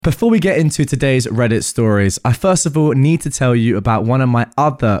Before we get into today's Reddit stories, I first of all need to tell you about one of my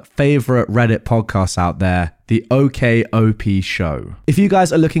other favorite Reddit podcasts out there, the OKOP Show. If you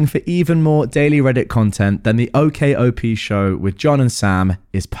guys are looking for even more daily Reddit content, then the OKOP Show with John and Sam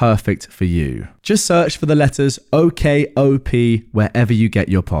is perfect for you. Just search for the letters OKOP wherever you get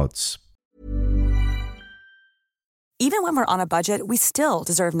your pods. Even when we're on a budget, we still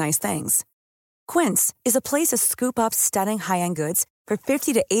deserve nice things. Quince is a place to scoop up stunning high-end goods for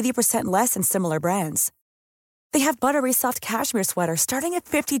 50 to 80% less than similar brands. They have buttery soft cashmere sweaters starting at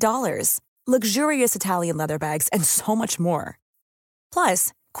 $50, luxurious Italian leather bags, and so much more.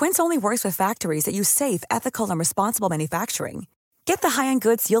 Plus, Quince only works with factories that use safe, ethical, and responsible manufacturing. Get the high-end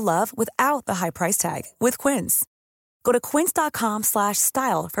goods you'll love without the high price tag with Quince. Go to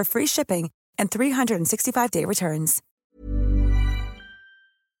quince.com/style for free shipping and 365-day returns.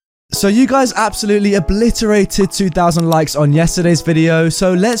 So you guys absolutely obliterated 2,000 likes on yesterday's video,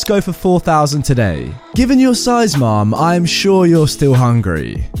 so let's go for 4,000 today. Given your size, Mom, I'm sure you're still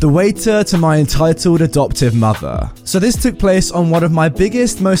hungry. The waiter to my entitled adoptive mother. So this took place on one of my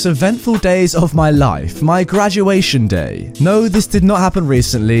biggest, most eventful days of my life, my graduation day. No, this did not happen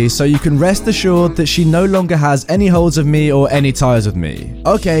recently, so you can rest assured that she no longer has any holds of me or any ties with me.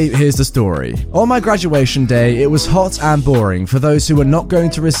 Okay, here's the story. On my graduation day, it was hot and boring for those who were not going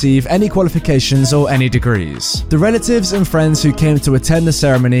to receive any qualifications or any degrees. The relatives and friends who came to attend the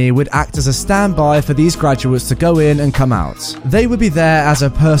ceremony would act as a standby for these graduates to go in and come out. They would be there as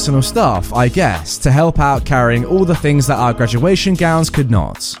a personal staff, I guess, to help out carrying all the things that our graduation gowns could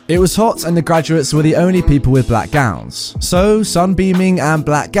not. It was hot and the graduates were the only people with black gowns. So, sunbeaming and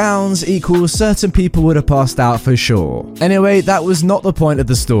black gowns equals certain people would have passed out for sure. Anyway, that was not the point of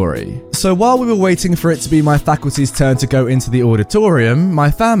the story. So while we were waiting for it to be my faculty's turn to go into the auditorium, my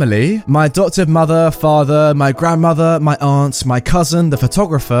family, my adoptive mother, father, my grandmother, my aunt, my cousin, the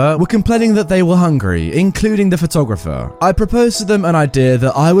photographer, were complaining that they were hungry, including the photographer. I proposed to them an idea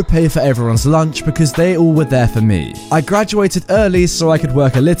that I would pay for everyone's lunch because they all were there for me. I graduated early so I could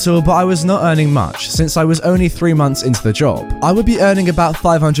work a little, but I was not earning much since I was only 3 months into the job. I would be earning about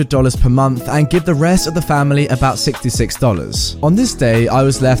 $500 per month and give the rest of the family about $66. On this day, I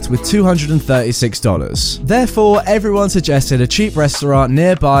was left with $236. Therefore, everyone suggested a cheap restaurant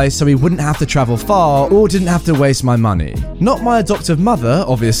nearby so we wouldn't have to travel far or didn't have to waste my money. Not my adoptive mother,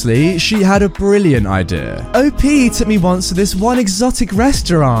 obviously, she had a brilliant idea. OP took me once to this one exotic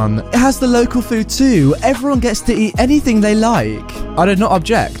restaurant. It has the local food too. Everyone gets to eat anything they like. I did not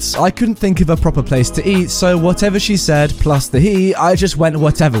object. I couldn't think of a proper place to eat, so whatever she said, plus the he, I just went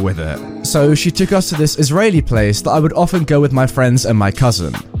whatever with it. So she took us to this Israeli place that I would often go with my friends and my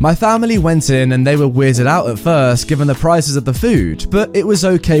cousin. My family went in and they were weirded out at first given the prices of the food, but it was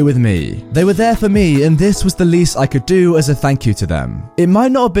okay with me. They were there for me and this was the least I could do as a thank you to them. It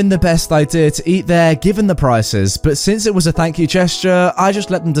might not have been the best idea to eat there given the prices, but since it was a thank you gesture, I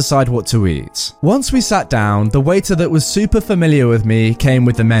just let them decide what to eat. Once we sat down, the waiter that was super familiar with me came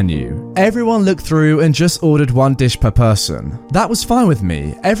with the menu. Everyone looked through and just ordered one dish per person. That was fine with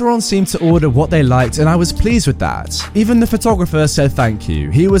me. Everyone seemed to order what they liked and I was pleased with that. Even the photographer said thank you.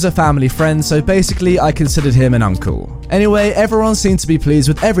 He was a family friend, so basically I considered him an uncle. Anyway, everyone seemed to be pleased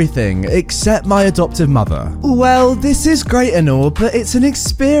with everything except my adoptive mother. Well, this is great and all, but it's an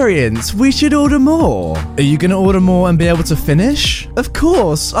experience. We should order more. Are you gonna order more and be able to finish? Of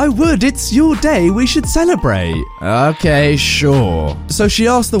course, I would. It's your day. We should celebrate. Okay, sure. So she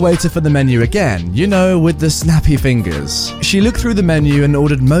asked the waiter for the menu again, you know, with the snappy fingers. She looked through the menu and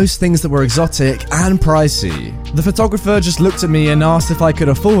ordered most things that were exotic and pricey. The photographer just looked at me and asked if I could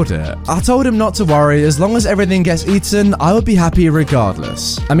afford it. I told him not to worry, as long as everything gets eaten, I would be happy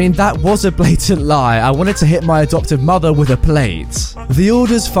regardless. I mean, that was a blatant lie. I wanted to hit my adoptive mother with a plate. The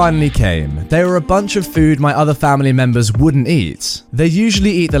orders finally came. They were a bunch of food my other family members wouldn't eat. They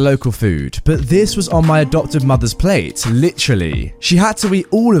usually eat the local food, but this was on my adoptive mother's plate, literally. She had to eat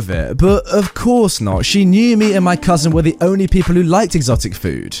all of it, but of course not. She knew me and my cousin were the only people who liked exotic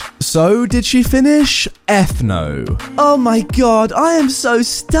food. So, did she finish? F no. Oh my god, I am so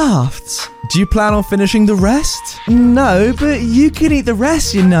stuffed. Do you plan on finishing the rest? No, but you can eat the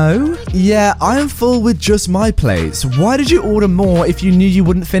rest, you know. Yeah, I am full with just my plates. Why did you order more if you knew you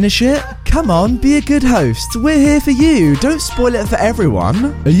wouldn't finish it? come on, be a good host. We're here for you. Don't spoil it for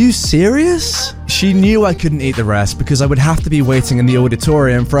everyone. Are you serious? She knew I couldn't eat the rest because I would have to be waiting in the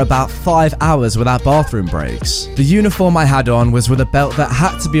auditorium for about 5 hours without bathroom breaks. The uniform I had on was with a belt that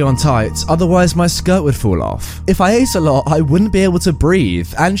had to be on tight, otherwise my skirt would fall off. If I ate a lot, I wouldn't be able to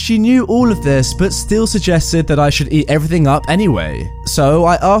breathe, and she knew all of this but still suggested that I should eat everything up anyway. So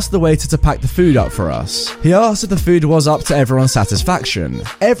I asked the waiter to pack the food up for us. He asked if the food was up to everyone's satisfaction.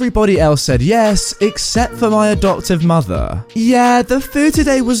 Everybody else said yes, except for my adoptive mother. Yeah, the food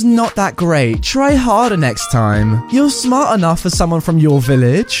today was not that great. Try harder next time. You're smart enough for someone from your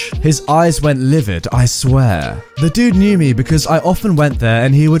village. His eyes went livid, I swear. The dude knew me because I often went there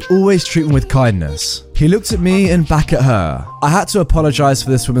and he would always treat me with kindness. He looked at me and back at her. I had to apologize for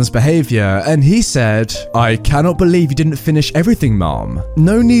this woman's behavior, and he said, I cannot believe you didn't finish everything, Mom.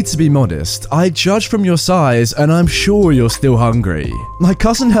 No need to be modest. I judge from your size, and I'm sure you're still hungry. My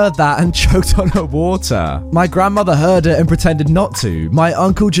cousin heard that and choked on her water. My grandmother heard it and pretended not to. My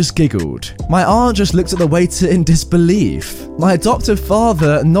uncle just giggled. My aunt just looked at the waiter in disbelief. My adoptive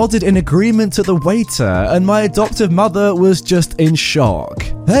father nodded in agreement to the waiter, and my adoptive mother was just in shock.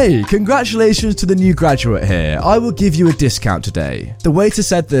 Hey, congratulations to the new graduate here. I will give you a discount today. The waiter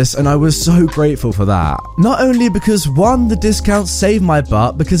said this and I was so grateful for that. Not only because 1, the discount saved my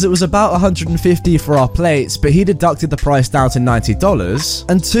butt because it was about $150 for our plates, but he deducted the price down to $90.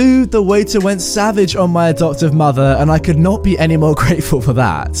 And 2, the waiter went savage on my adoptive mother and I could not be any more grateful for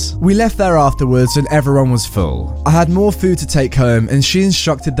that. We left there afterwards and everyone was full. I had more food to take home and she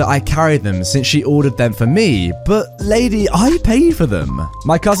instructed that I carry them since she ordered them for me, but lady, I paid for them.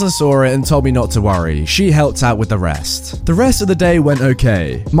 My cousin saw it and told me not to worry. She helped out with the rest. The rest of the day went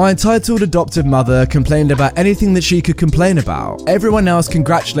okay. My entitled adoptive mother complained about anything that she could complain about. Everyone else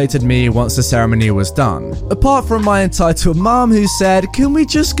congratulated me once the ceremony was done. Apart from my entitled mom who said, "Can we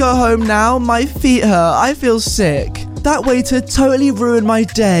just go home now? My feet hurt. I feel sick." That waiter totally ruined my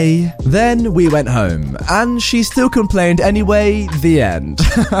day. Then we went home, and she still complained anyway. The end.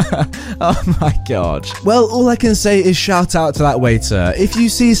 Oh my god. Well, all I can say is shout out to that waiter. If you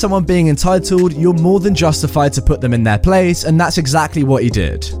see someone being entitled, you're more than justified to put them in their place, and that's exactly what he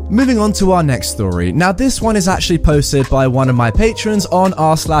did. Moving on to our next story. Now, this one is actually posted by one of my patrons on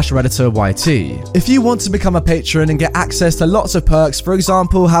r/RedditorYT. If you want to become a patron and get access to lots of perks, for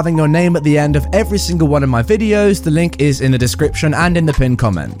example, having your name at the end of every single one of my videos, the link is in the description and in the pinned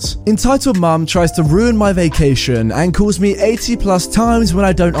comment. Entitled mum tries to ruin my vacation and calls me 80+ times when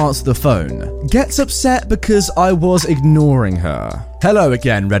I don't answer the phone. Gets upset because I was ignoring her. Hello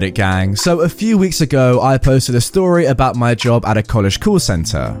again, Reddit gang. So a few weeks ago, I posted a story about my job at a college call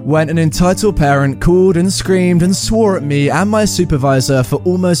center, when an entitled parent called and screamed and swore at me and my supervisor for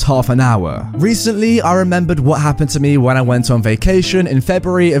almost half an hour. Recently, I remembered what happened to me when I went on vacation in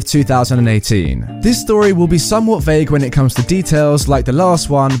February of 2018. This story will be somewhat vague when it comes to details like the last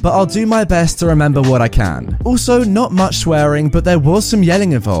one, but I'll do my best to remember what I can. Also, not much swearing, but there was some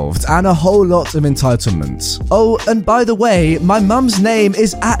yelling involved and a whole lot of entitlement. Oh, and by the way, my mum's name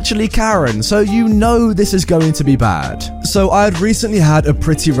is actually Karen, so you know this is going to be bad. So I had recently had a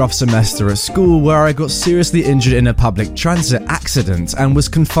pretty rough semester at school where I got seriously injured in a public transit accident and was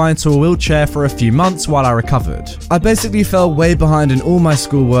confined to a wheelchair for a few months while I recovered. I basically fell way behind in all my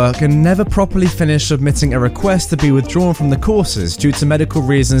schoolwork and never properly finished submitting a request to be withdrawn from the courses due to medical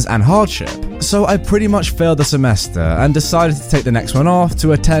reasons and hardship. So I pretty much failed the semester and decided to take the next one off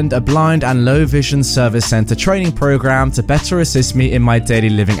to attend a blind and low vision service center training program to better assist me in my daily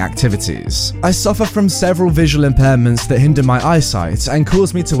living activities. I suffer from several visual impairments that hinder my eyesight and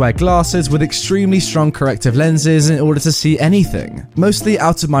cause me to wear glasses with extremely strong corrective lenses in order to see anything, mostly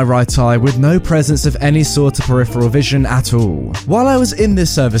out of my right eye with no presence of any sort of peripheral vision at all. While I was in this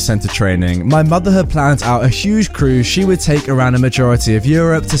service center training, my mother had planned out a huge cruise she would take around a majority of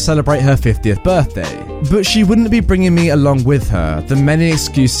Europe to celebrate her 50th birthday. But she wouldn't be bringing me along with her. The many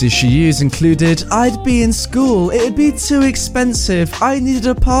excuses she used included, "I'd be in school, it'd be too expensive, I needed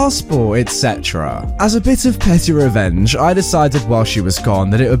a passport," etc. As a bit of petty revenge, I decided while she was gone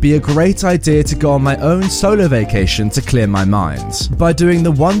that it would be a great idea to go on my own solo vacation to clear my mind, by doing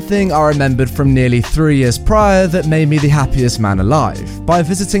the one thing I remembered from nearly 3 years prior that made me the happiest man alive, by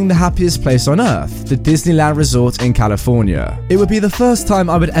visiting the happiest place on earth, the Disneyland Resort in California. It would be the first time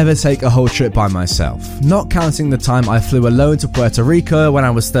I would ever take a whole trip trip by myself, not counting the time I flew alone to Puerto Rico when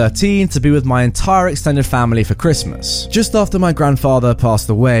I was 13 to be with my entire extended family for Christmas. Just after my grandfather passed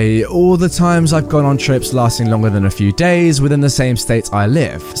away, all the times I've gone on trips lasting longer than a few days within the same state I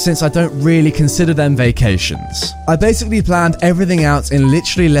live, since I don't really consider them vacations. I basically planned everything out in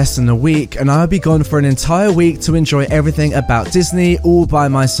literally less than a week, and I would be gone for an entire week to enjoy everything about Disney all by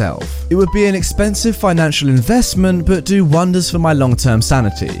myself. It would be an expensive financial investment, but do wonders for my long-term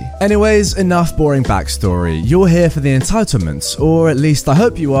sanity. Anyways, enough boring backstory. You're here for the entitlements, or at least I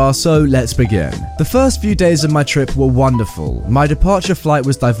hope you are, so let's begin. The first few days of my trip were wonderful. My departure flight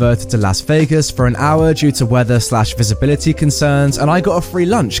was diverted to Las Vegas for an hour due to weather/visibility concerns, and I got a free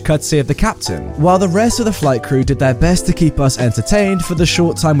lunch courtesy of the captain, while the rest of the flight crew did their best to keep us entertained for the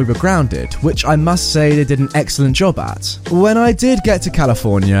short time we were grounded, which I must say they did an excellent job at. When I did get to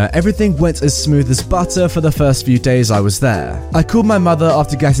California, everything went as smooth as butter for the first few days I was there. I called my mother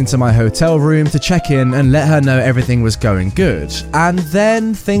after getting to my hotel room to check in and let her know everything was going good, and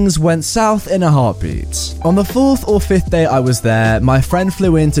then things went south in a heartbeat. On the 4th or 5th day I was there, my friend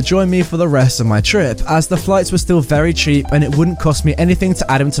flew in to join me for the rest of my trip, as the flights were still very cheap and it wouldn't cost me anything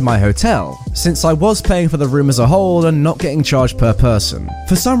to add him to my hotel, since I was paying for the room as a whole and not getting charged per person.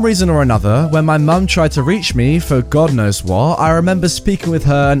 For some reason or another, when my mum tried to reach me for God knows what, I remember speaking with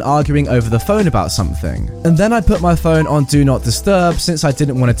her and arguing over the phone about something. And then I put my phone on Do Not Disturb since I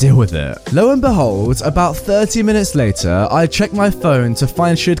didn't want to deal with it. Lo and behold, about 30 minutes later, I checked my phone to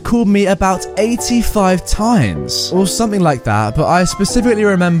find she had called me about 85 times, or something like that, but I specifically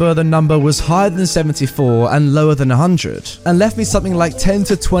remember the number was higher than 74 and lower than 100, and left me something like 10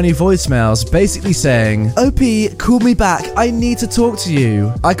 to 20 voicemails basically saying, "OP, call me back, I need to talk to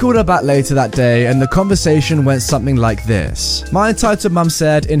you." I called her back later that day and the conversation went something like this. My entitled mum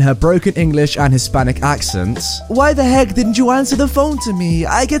said in her broken English and Hispanic accents, "Why the heck didn't you answer the phone to me?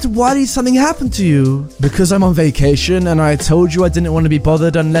 I get worried something happened to you." "Because I'm on vacation and I told you I didn't want to be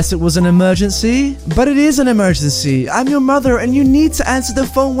bothered unless it was an emergency." "But it is an emergency. I'm your mother and you need to answer the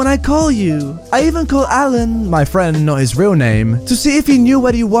phone when I call you. I even called Alan," my friend, not his real name, "to see if he knew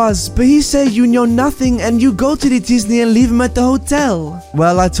where he was, but he said you know nothing and you go to the Disney and leave him at the hotel."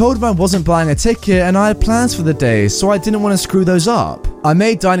 Well, I told him I wasn't buying a ticket and I had plans for the day, so I didn't want to screw those up. I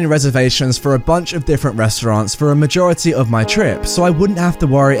made dining reservations for a bunch of different restaurants for a majority of my trip, so I wouldn't have to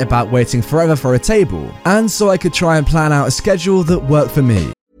worry about waiting forever for a table, and so I could try and plan out a schedule that worked for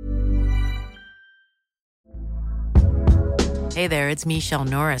me. Hey there, it's Michelle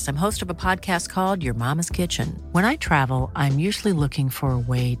Norris. I'm host of a podcast called Your Mama's Kitchen. When I travel, I'm usually looking for a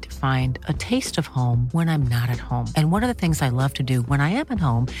way to find a taste of home when I'm not at home. And one of the things I love to do when I am at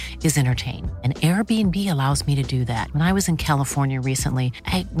home is entertain. And Airbnb allows me to do that. When I was in California recently,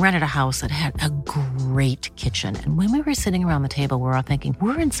 I rented a house that had a great kitchen. And when we were sitting around the table, we were all thinking,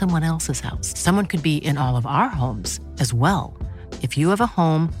 we're in someone else's house. Someone could be in all of our homes as well. If you have a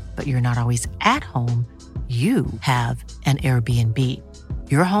home, but you're not always at home, you have an Airbnb.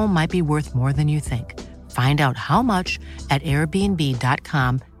 Your home might be worth more than you think. Find out how much at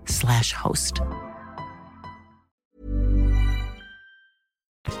airbnb.com/host.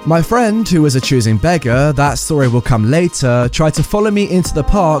 My friend, who was a choosing beggar, that story will come later, tried to follow me into the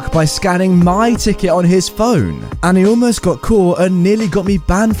park by scanning my ticket on his phone. And he almost got caught and nearly got me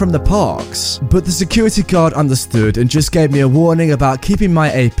banned from the parks. But the security guard understood and just gave me a warning about keeping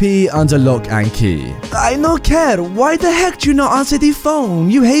my AP under lock and key. "I no care. Why the heck do you not answer the phone?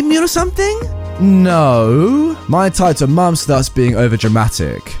 You hate me or something?" "No." My entitled mum starts being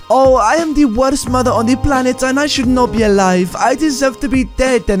overdramatic. "Oh, I am the worst mother on the planet and I should not be alive. I deserve to be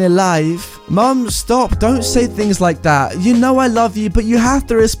dead than alive." "Mum, stop. Don't say things like that. You know I love you, but you have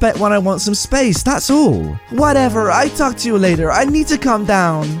to respect when I want some space, that's all." "Whatever. I talk to you later. I need to calm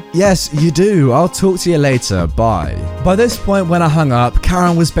down." "Yes, you do. I'll talk to you later. Bye." By this point, when I hung up,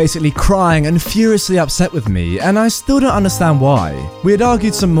 Karen was basically crying and furiously upset with me, and I still don't understand why. We had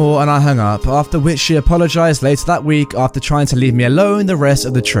argued some more and I hung up, after which she apologized later that week after trying to leave me alone the rest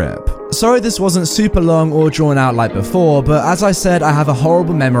of the trip. Sorry this wasn't super long or drawn out like before, but as I said, I have a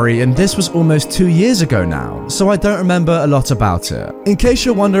horrible memory and this was almost 2 years ago now, so I don't remember a lot about it. In case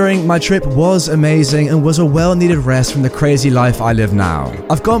you're wondering, my trip was amazing and was a well-needed rest from the crazy life I live now.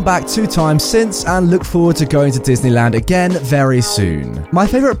 I've gone back 2 times since and look forward to going to Disneyland again very soon. My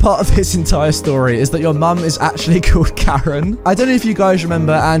favorite part of this entire story is that your mum is actually called Karen. I don't know if you guys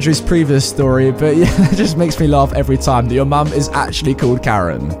remember Andrew's previous story story, but yeah, it just makes me laugh every time that your mum is actually called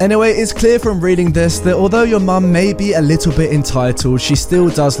Karen. Anyway, it's clear from reading this that although your mum may be a little bit entitled, she still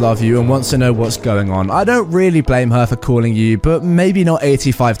does love you and wants to know what's going on. I don't really blame her for calling you, but maybe not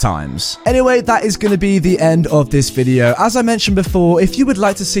 85 times. Anyway, that is going to be the end of this video. As I mentioned before, if you would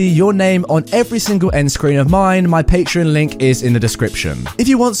like to see your name on every single end screen of mine, my Patreon link is in the description. If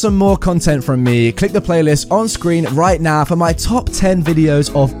you want some more content from me, click the playlist on screen right now for my top 10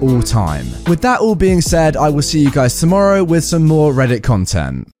 videos of all time. With that all being said, I will see you guys tomorrow with some more Reddit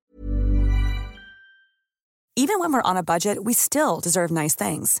content. Even when we're on a budget, we still deserve nice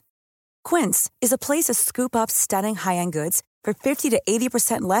things. Quince is a place to scoop up stunning high-end goods for 50 to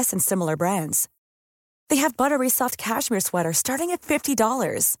 80% less than similar brands. They have buttery soft cashmere sweaters starting at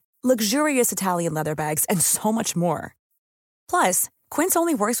 $50, luxurious Italian leather bags, and so much more. Plus, Quince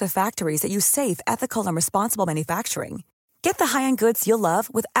only works with factories that use safe, ethical, and responsible manufacturing. Get the high-end goods you'll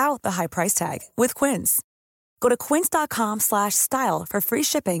love without the high price tag with Quince. Go to quince.com/style for free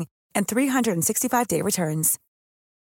shipping and 365-day returns.